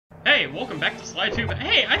Hey, welcome back to Sly 2. But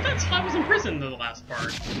hey, I thought Sly was in prison in the last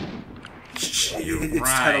part. It's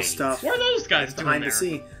title stuff. What are those guys doing behind there? the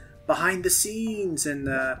scene? Behind the scenes, and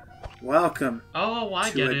welcome. Oh, I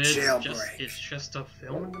to get a it. jailbreak. It's just a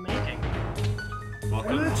film in the making.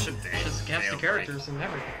 Welcome to Just a cast of characters and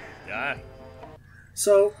everything. Yeah.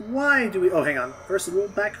 So why do we? Oh, hang on. First, a little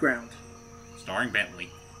background. Starring Bentley.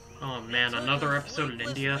 Oh man, another episode in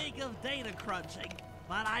India.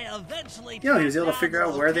 You know, he was able to figure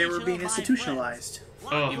out where they were being institutionalized.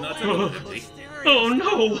 Oh, Even though it's a little Bentley. oh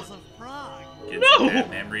no! Get No! some bad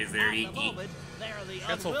memories there, Iki.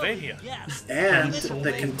 Pennsylvania. And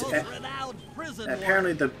Pennsylvania.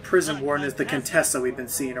 apparently the prison warden is the Contessa we've been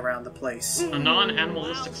seeing around the place. A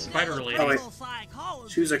non-animalistic spider lady. Oh wait,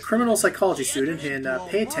 she was a criminal psychology student in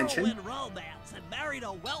Pay Attention.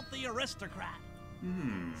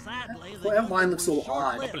 Well, that line looks a little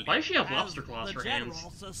odd. Why does she have lobster claws for hands?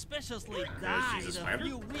 She's a spider.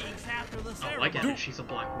 Oh, I get it. She's a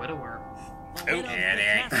Black Widower.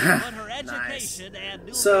 Nice.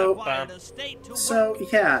 So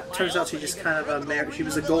yeah, turns out she just kind of she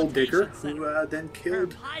was a gold digger who then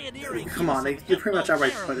killed. Come on, they pretty much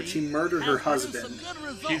outright put it. She murdered her husband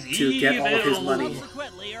to get all of his money.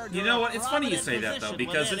 You know what? It's funny you say that, though,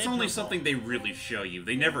 because it's only something they really show you.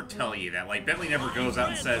 They never tell you that. Like, Bentley never goes out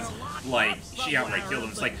and says, like, she outright killed him.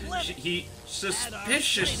 It's like, he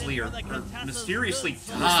suspiciously or mysteriously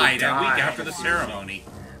died a week after the ceremony.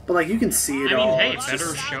 But like, you can see it I mean, all. hey, It's better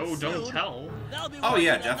just- show, don't tell. Oh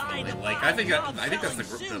yeah, definitely. Like, I think that's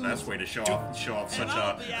the best way to show off such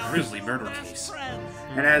a grisly murder case.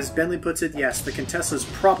 And as Bentley puts it, yes, the Contessa's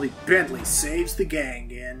probably Bentley saves the gang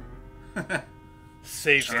in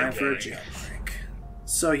Saves time for a jailbreak.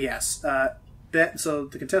 So yes, so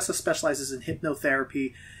the Contessa specializes in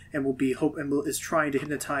hypnotherapy and is trying to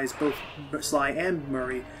hypnotize both Sly and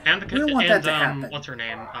Murray. And we don't want that to happen. what's her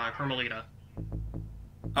name? Carmelita.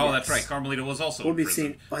 Oh, Yes. that's right. Carmelita was also We'll in be prison.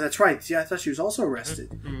 seen. Oh, that's right. Yeah, I thought she was also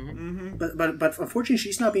arrested. Mm-hmm. But unfortunately,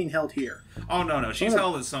 she's not being held here. Oh no, she's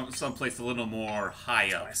held at someplace a little more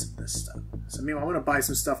high up. Buy some of this stuff. So meanwhile, I want to buy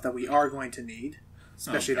some stuff that we are going to need,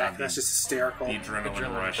 especially God, that's just hysterical. The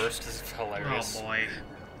adrenaline rush. Burst is hilarious. Oh boy.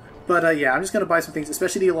 But yeah, I'm just going to buy some things,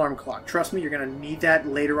 especially the alarm clock. Trust me, you're going to need that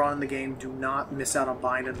later on in the game. Do not miss out on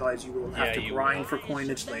buying it, otherwise you will have to grind for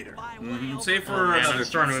coinage later. Save for Oh, man, another. I'm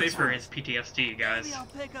starting to Save for. experience PTSD, guys.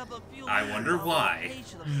 I wonder why.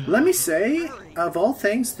 Let me say, of all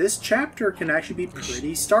things, this chapter can actually be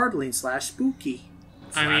pretty startling / spooky.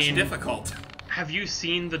 I mean, Difficult. have you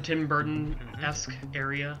seen the Tim Burton-esque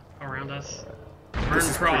area around us? This Burton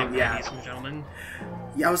is Frog, pretty- yeah. ladies and gentlemen.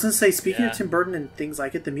 Yeah, I was going to say, speaking Yeah. of Tim Burton and things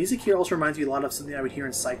like it, the music here also reminds me a lot of something I would hear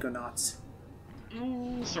in Psychonauts.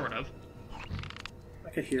 Sort of. I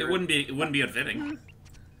could hear It wouldn't be unfitting.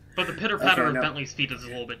 But the pitter-patter Okay, of no. Bentley's feet is a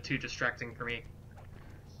little bit too distracting for me.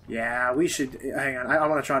 Yeah, we should. Hang on, I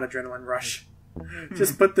want to try an adrenaline rush.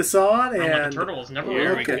 Just put this on I'm like a and turtle is never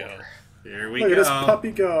Here we Look go. at- Here we look go. at this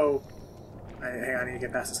puppy go. Hang on, I need to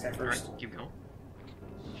get past this guy Alright, first. keep going.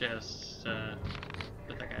 Just,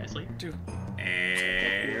 put that guy asleep.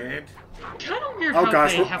 And Kind of weird Oh how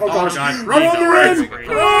gosh, they have oh gosh, God, run on the rim!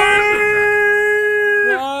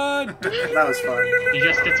 What? That was fun. He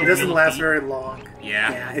just gets a It doesn't wheel last beat. very long.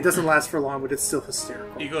 yeah, Yeah, it doesn't last for long, but it's still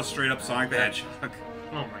hysterical. he goes straight up Sonic the Hedgehog.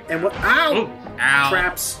 Oh my god. And what? Ow! Oh, Ow!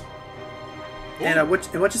 Traps. And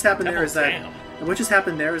what just happened there is that. Damn. And what just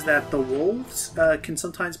happened there is that the wolves can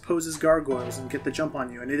sometimes pose as gargoyles and get the jump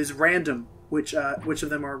on you, and it is random which of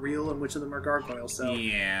them are real and which of them are gargoyles. So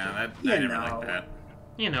Yeah, You I never know. liked that.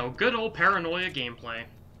 you know, good old paranoia gameplay.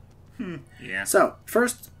 Yeah. So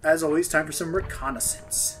first, as always, time for some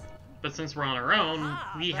reconnaissance. But since we're on our own,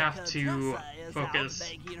 we have to focus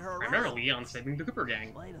primarily on saving the Cooper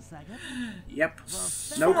gang. Yep.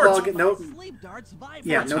 No going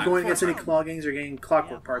against any cloggings or getting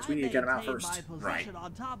clockwork parts. We need to get them out first. Right.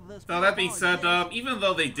 So that being said, even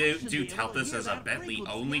though they do tout this as a Bentley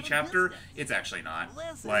only chapter, it's actually not.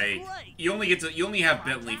 Like you only have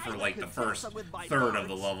Bentley for like the first third of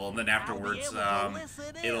the level, and then afterwards,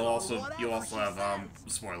 you'll also have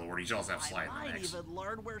spoiler warning. You also have Sly in the next.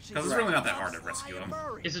 Because it's really not that hard to rescue him.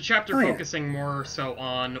 It's a chapter Oh, yeah. focusing more so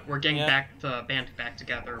on we're getting back the band back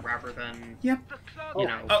together rather than Yep. you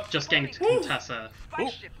know just getting to Contessa.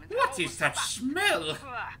 What is that smell?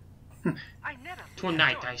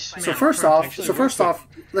 Tonight I smell. So first off,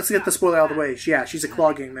 let's get the spoiler out of the way. She's a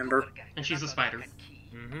clogging member. and she's a spider.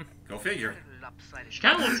 Go figure. She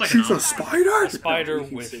kind of looks like She's an a spider. Spider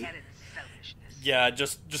with... Yeah,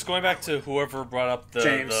 just going back to whoever brought up the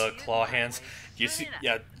James. claw hands. You see,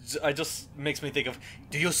 yeah, just makes me think of,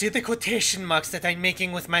 do you see the quotation marks that I'm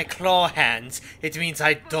making with my claw hands? It means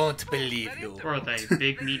I don't believe you. Or are they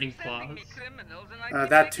big meeting claws?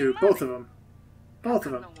 That too. Both of them. Both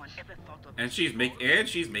of them. And she's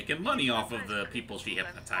making money off of the people she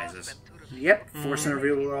hypnotizes. Yep, forcing a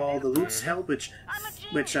reveal where all the loot's held, which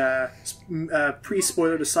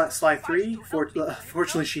pre-spoiler to Sly 3.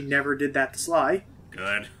 Fortunately, she never did that to Sly.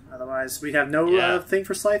 Good. Otherwise, we'd have no thing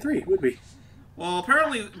for Sly 3, would we? Well,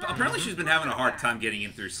 apparently she's been having a hard time getting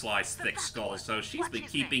in through Sly's thick skull, so she's been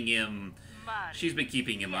keeping him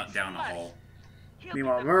down the hole.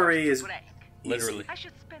 Meanwhile, Murray is Literally. I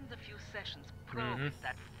should spend a few sessions probing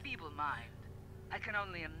that feeble mind. I can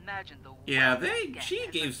only imagine the she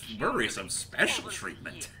gave Murray some special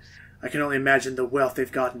treatment. I can only imagine the wealth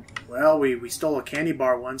they've gotten. Well, we stole a candy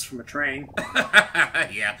bar once from a train.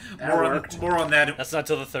 Yeah, more on that. That's not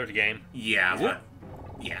till the third game. Yeah, but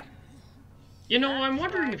yeah. You know, I'm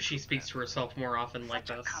wondering if she speaks to herself more often like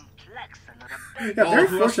this. Yeah, very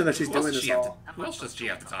fortunate that she's doing this all. Who else does she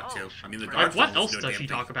have to talk to? I mean, the Like, guards. what else does she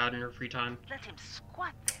talk about in her free time? Let him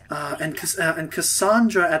squat there. And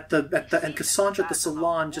Cassandra at the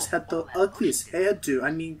salon just had the ugliest hairdo.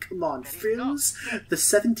 I mean, come on, frills. The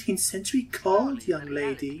 17th century called, young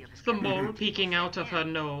lady. The mole peeking out of her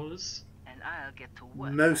nose. And I'll get to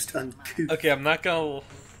work. Most uncouth. Okay, I'm not gonna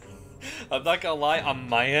lie, on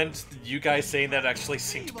my end, you guys saying that actually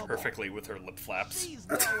synced perfectly with her lip flaps.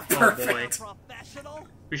 Perfect.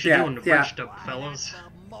 We should do an abridged up, fellas.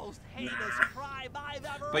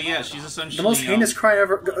 But yeah, she's essentially The most heinous crime I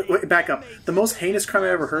ever... Wait, back up. The most heinous crime I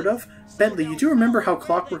ever heard of? Bentley, you do remember how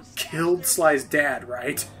Clockwork killed Sly's dad,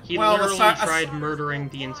 right? He literally tried murdering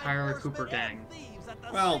the entire Cooper gang.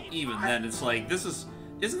 Well, even then, it's like, isn't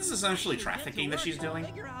this essentially trafficking that she's doing?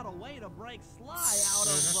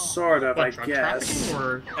 Sort of, What, I drug guess. trafficking,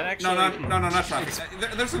 or... And actually, No, not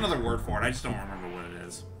trafficking. There's another word for it. I just don't remember what it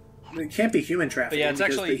is. It can't be human trafficking. But yeah, it's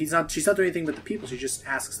because actually- she's not doing anything with the people. She just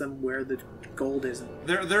asks them where the gold is. And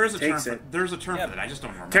There is a term. takes it. There's a term for that. I just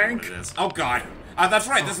don't remember Tank. what it is. Oh God, that's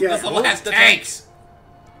right. This Yeah. level has the tanks.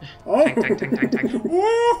 oh, Tank.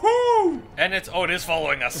 Woohoo! and it is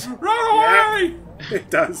following us. Run away! it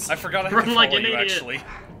does. I forgot I had Run to like follow an you, idiot. actually.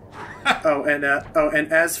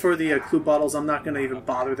 And as for the clue bottles, I'm not going to even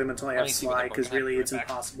bother them until I have me see what Sly, they're because working on. really it's Right back.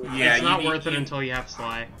 impossible. Yeah, It's not you worth it need, until you have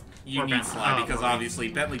Sly. you Or need Bentley. Sly Oh, because right. obviously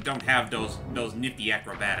Bentley don't have those nifty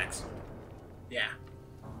acrobatics. Yeah.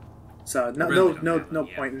 So no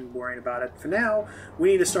Yeah. point in worrying about it. For now, we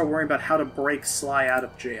need to start worrying about how to break Sly out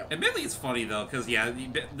of jail. Admittedly, it's funny though, because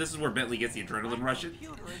this is where Bentley gets the adrenaline rush.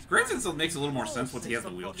 Granted, it makes a little more sense once he has the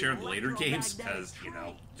wheelchair in the later games, because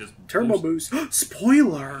just Turbo boost.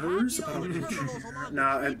 Spoilers. About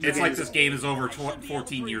no, It's like this game is over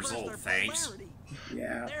 14 years old. Thanks.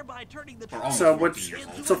 Yeah. Or almost So 14 years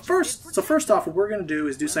old. first off, what we're gonna do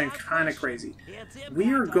is do something kind of crazy.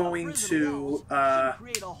 We are going to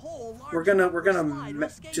we're gonna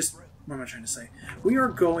just what am I trying to say? We are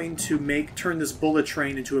going to turn this bullet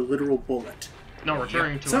train into a literal bullet. No, we're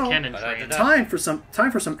turning to So- a cannon train. Time for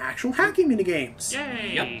some actual hacking minigames.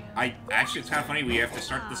 Yay! Yep. Actually, it's kind of funny we have to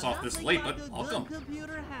start this off this late, but welcome.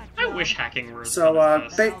 I wish hacking were as So, fun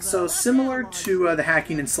as this. so similar to the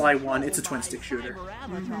hacking in Sly 1, it's a twin-stick shooter.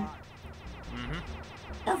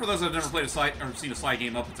 Or for those that have never played a Sly or seen a Sly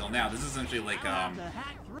game up until now, this is essentially like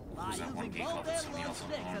what was that one game called that somebody else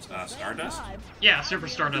owns? Stardust? Yeah, Super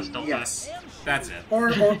Stardust Delta. Yes. That's it. Or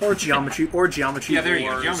geometry Yeah, there you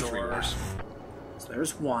go. Wars, Geometry or- Wars. So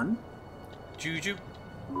there's one. Juju.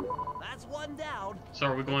 That's one down. So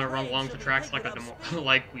are we going to run along the tracks like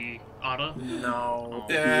like we oughta? No.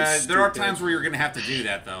 There are times where you're gonna have to do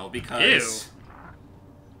that though, because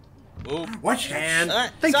Ooh. what's And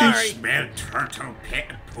that? thank sorry. you. Smell turtle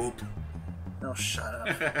pet poop. No, shut up.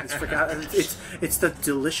 It's the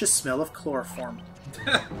delicious smell of chloroform.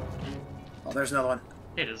 Oh, there's another one.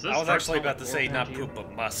 Hey, does this I was start actually about to say smelling not weird poop,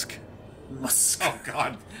 but musk. Musk. Oh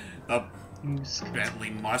God, the Musk. Bentley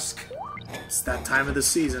Musk. It's that time of the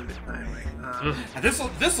season. Anyway, And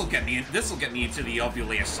this'll get me into the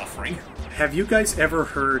uvulae suffering. have you guys ever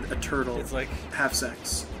heard a turtle It's like have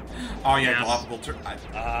sex? Oh yeah, Yes. globular I've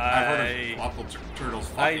heard of globular turtles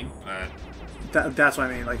fucking, but That's what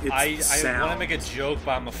I mean. Like it's I sound. want to make a joke,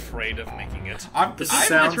 but I'm afraid of making it. The Is this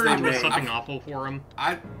sounds gonna turn they into make. something awful for him?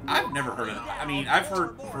 I've never heard of it. I mean, I've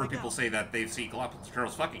heard people say that they've seen globular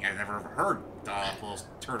turtles fucking. I've never heard those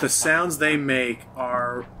turtles. The sounds they make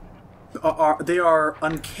are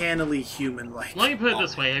uncannily human-like. Let me put it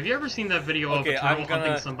this way: have you ever seen that video Okay, of a I'm turtle gonna-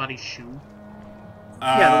 humping somebody's shoe?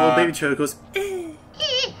 Yeah, the little baby turtle goes.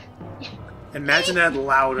 Imagine that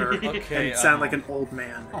louder Okay, and sound like an old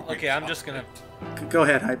man. Oh my Okay, I'm God. just gonna Go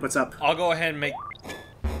ahead, Hype. What's up? I'll go ahead and make...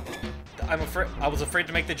 I was afraid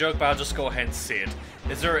to make the joke, but I'll just go ahead and say it.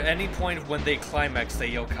 Is there any point when they climax they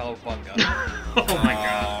yell Cowabunga? Oh my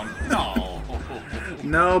god. No.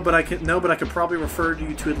 No, but I could probably refer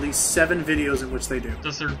you to at least 7 videos in which they do.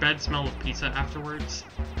 Does their bed smell of pizza afterwards?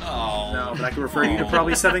 Oh. No, but I could refer you to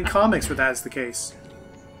probably 7 comics where that's the case.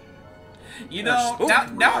 You know,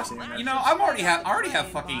 I already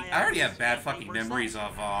have bad fucking memories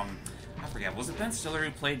of I forget, was it Ben Stiller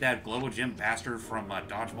who played that Globo Gym bastard from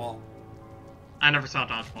Dodgeball? I never saw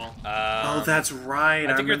Dodgeball. Oh, that's right.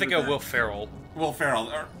 I think you're thinking that. of Will Ferrell. Will Ferrell,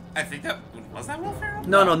 or I think that was that Will Ferrell.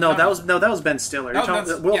 No, that was Ben Stiller. Ben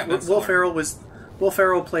Will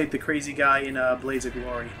Ferrell played the crazy guy in Blades of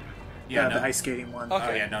Glory. Yeah, the ice skating one. Okay.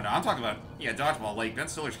 Oh yeah, no, I'm talking about Dodgeball. Like Ben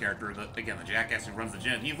Stiller's character, the jackass who runs the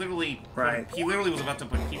gym. He literally was about to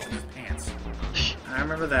put pizza in his pants. I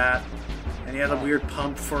remember that, and he had a weird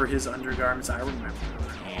pump for his undergarments. I remember.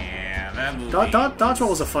 Yeah, that movie. Dodgeball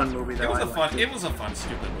was a fun movie, though. It was a fun,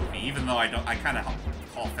 stupid movie. Even though I kind of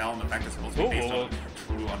call foul on the fact it's supposed to be based on a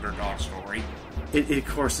true underdog story. Of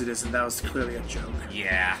course it isn't. That was clearly a joke.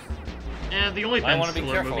 Yeah. The only Ben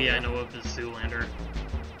Stiller movie I know of is Zoolander.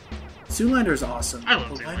 Zoolander's awesome. I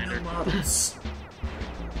love Zoolander. Models.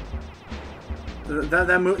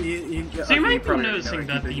 that movie. So you might be noticing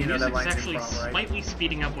that the music's actually slightly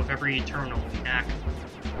speeding up with every terminal we act.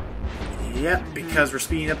 Yep, because we're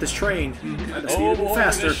speeding up this train. Gotta speed it a bit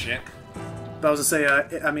faster. But I was gonna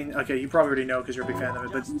say, I mean, okay, you probably already know because you're a big fan of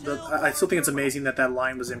it, but I still think it's amazing that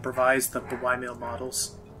line was improvised. The Y-mail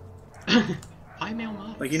models. Y-mail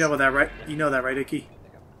models. Like you know that, right? You know that, right, Icky?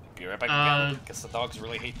 Be right back again. Guess the dogs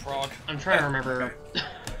really hate Prague. I'm trying to remember.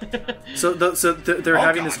 They're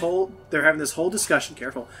having this whole discussion.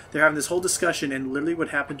 Careful. They're having this whole discussion, and literally what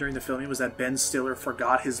happened during the filming was that Ben Stiller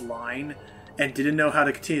forgot his line and didn't know how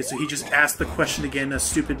to continue. So he just asked the question again. A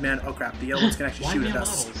stupid man. Oh crap! The yellow ones can actually shoot at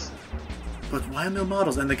us. But Y-mail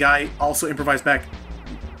models, and the guy also improvised back.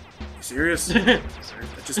 You serious? I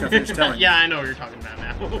just got finished telling. Yeah, I know what you're talking about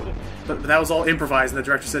now. but that was all improvised, and the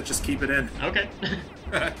director said just keep it in. Okay.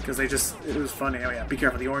 Because it was funny. Oh yeah, be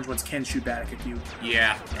careful. The orange ones can shoot back at you.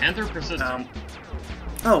 Yeah. And they're persistent.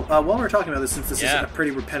 While we're talking about this, since this is a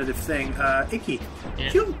pretty repetitive thing, Icky,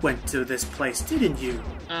 you went to this place, didn't you?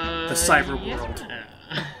 The cyber world.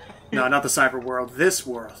 No, not the cyber world. This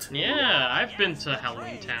world. Yeah, I've been to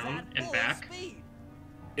Halloween Town and back.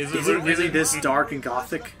 Is it really this dark and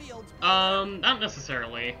gothic? Not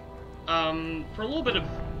necessarily. For a little bit of...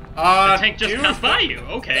 the tank just passed by you.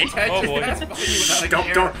 Okay. Oh boy.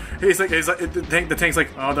 Don't. He's like the tank's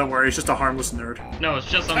like, oh, don't worry, it's just a harmless nerd. No, it's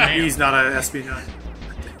just a man. He's not an espionage.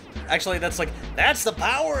 Actually, that's the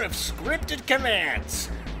power of scripted commands.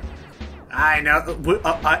 I know.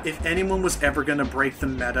 If anyone was ever going to break the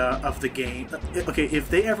meta of the game... Okay, if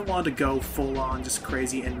they ever wanted to go full-on just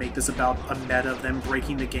crazy and make this about a meta of them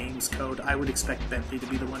breaking the game's code, I would expect Bentley to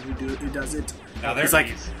be the one who does it. Oh, he's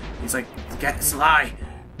like, get Sly.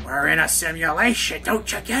 We're in a simulation. Don't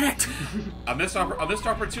you get it? A missed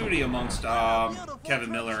opportunity amongst Kevin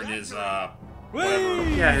Miller and his whatever.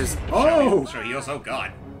 Yeah, his... So he goes, oh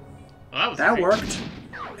god. Well, that worked.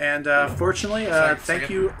 And fortunately, thank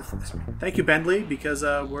you, Bentley, because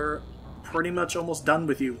we're pretty much almost done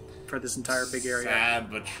with you for this entire big area. Sad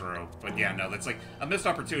but true. But yeah, no, that's like a missed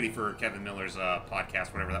opportunity for Kevin Miller's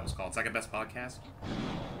podcast, whatever that was called. Second best podcast.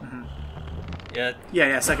 Mm-hmm.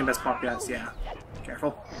 Yeah, second best podcast. Yeah,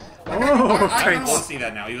 careful. I kind of want to see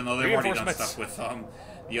that now, even though they've already done stuff with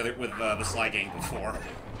the Sly Gang before.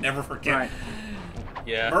 Never forget. Right.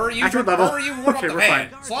 Yeah. Murray, you warm up the van.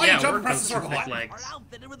 Sly, you jump across the circle legs.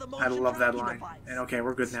 I love that line. And okay,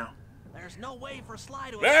 we're good now. There's no way for Sly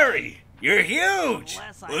to... Larry, you're huge!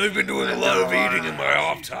 Well, I've been doing a lot of eating in my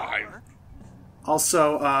off time.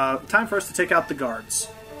 Also, time for us to take out the guards.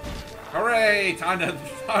 Hooray! Time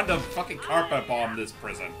to fucking carpet bomb this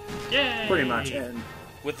prison. Yay! Pretty much. And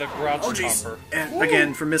with the grouch chomper. And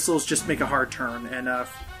again, for missiles, just make a hard turn, and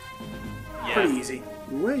pretty easy.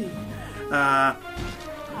 Wait.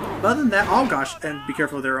 Other than that, oh gosh, and be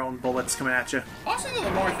careful of their own bullets coming at you. Also, the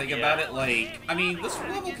more I think about it, I mean, this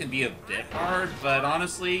level can be a bit hard, but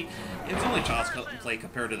honestly, it's only child's play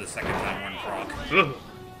compared to the second time we're in Prague.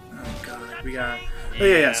 Oh god, we got... Oh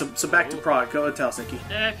yeah, so back to Prague. Go and tell, Sinky.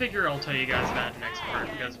 I figure I'll tell you guys that next part,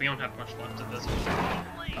 because we don't have much left of this one.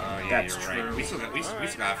 Oh yeah, that's you're true. Right. We still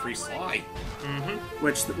got free Sly. Mm-hmm.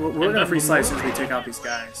 Which, we're gonna free Sly as soon as we take out these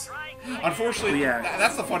guys. Unfortunately,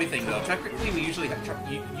 that's the funny thing, though. Technically, we usually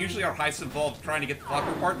our heist involves trying to get the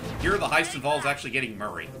Clockwork part. Here, the heist involves actually getting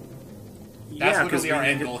Murray. That's literally our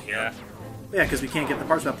end goal here. Yeah, because we can't get the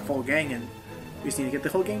parts without the full gang, and we just need to get the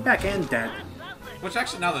whole gang back and Dad. Which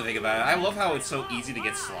actually, now that I think about it, I love how it's so easy to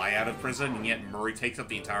get Sly out of prison, and yet Murray takes up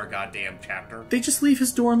the entire goddamn chapter. They just leave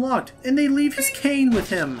his door unlocked, and they leave his cane with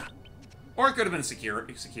him. Or it could have been a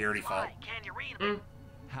security fault.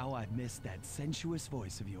 How I missed that sensuous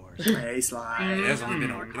voice of yours. Hey, Sly. It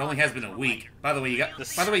only has been a week. By the way, you got any?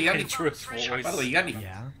 By the way, you got any?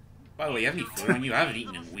 Yeah. By the way, you have any food on you? I haven't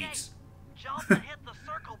eaten in weeks.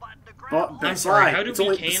 Well, I'm Sly, sorry, how do it's we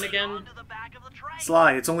only, cane again?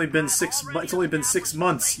 Sly, it's only been 6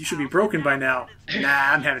 months. You should be broken by now.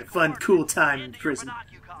 Nah, I'm having a fun, cool time in prison.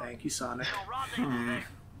 Thank you, Sonic.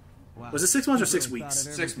 Was it 6 months or 6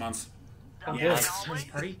 weeks? 6 months. Oh, yeah.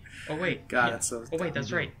 Party? Oh, wait. God, that's so... Oh, wait,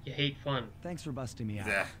 that's right. You hate fun. Thanks for busting me out.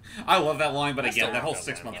 Yeah, I love that line, but again, that whole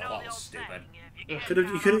 6 month plot was stupid. You could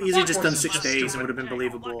have easily just done 6 days and it would have been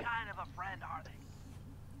believable.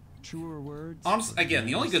 Truer words. Honestly, again,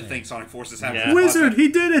 the only good thing Sonic Forces have Yeah. is Wizard! He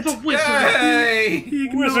did it! The wizard! Yay! He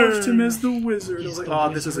acknowledged him as the wizard. I was like,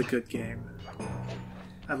 oh, this is a good game.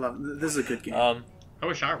 I love it. This is a good game. I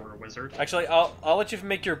wish I were a wizard. Actually, I'll let you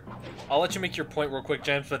make your point real quick,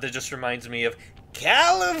 James. But that just reminds me of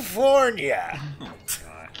California.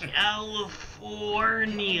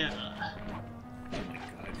 California. Oh my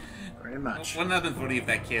god. Very much. Wouldn't that have been funny if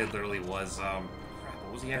that kid literally was,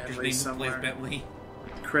 what was the actor's Bentley name who plays somewhere. Bentley?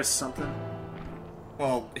 Chris something.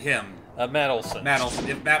 Well, him. Matt Olson. Matt Olson.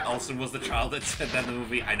 If Matt Olson was the child that said that in the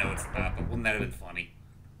movie, I know it's not, but wouldn't that have been funny?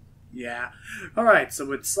 Yeah. Alright, so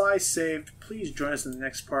with Sly saved, please join us in the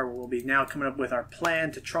next part where we'll be now coming up with our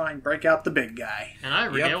plan to try and break out the big guy. And I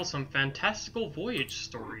regale some fantastical voyage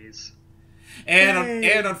stories.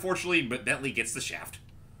 And unfortunately, but Bentley gets the shaft.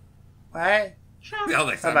 Bye. Oh,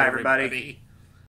 thanks, Bye-bye, everybody.